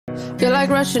You're like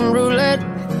Russian roulette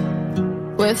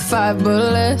with 5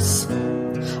 bullets.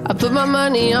 I put my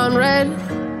money on red,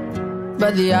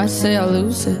 but the odds say I'll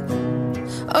lose it.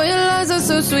 Oh, your lies are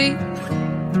so sweet,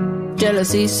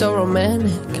 jealousy so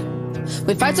romantic.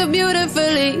 We fight so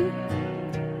beautifully,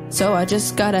 so I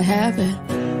just gotta have it.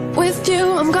 With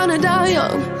you, I'm gonna die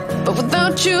young, but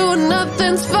without you,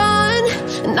 nothing's fun.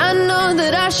 And I know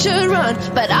that I should run,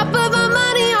 but I put my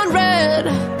money on red.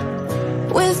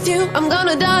 With you, I'm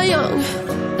gonna die young.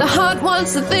 The heart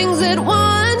wants the things it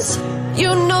wants.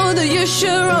 You know that you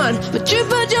should run, but you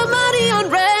put your money on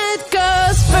red.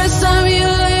 Cause first time you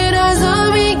laid eyes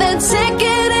on me, then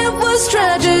second it was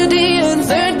tragedy, and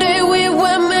third day we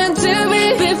were meant to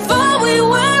be. Before we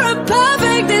were a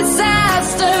perfect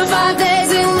disaster. 5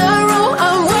 days in a row,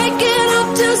 I'm waking up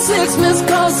to 6 missed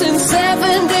calls in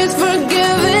 7 days.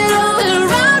 Forgive it all, and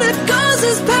round it goes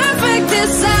this perfect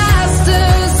disaster.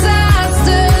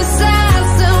 Disaster,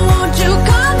 disaster. Won't you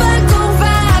come back home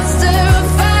faster,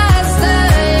 faster,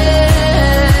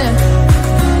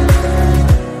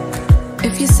 yeah.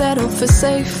 If you settle for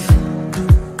safe,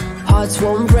 hearts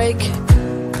won't break.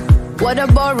 What a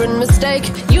boring mistake.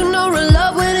 You know real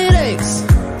love when it aches.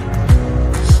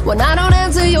 When I don't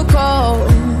answer your call,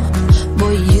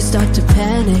 boy, you start to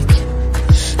panic.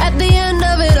 At the end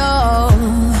of it all,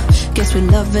 guess we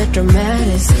love it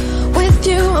dramatic. With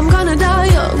you, I'm gonna die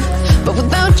young, but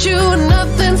without you,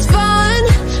 nothing's fun.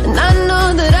 And I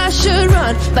know that I should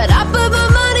run, but I put my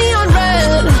money on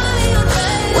red.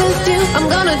 With you, I'm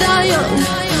gonna die young.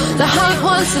 The heart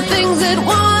wants the things it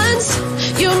wants.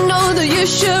 You know that you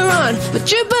should run,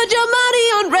 but you put your money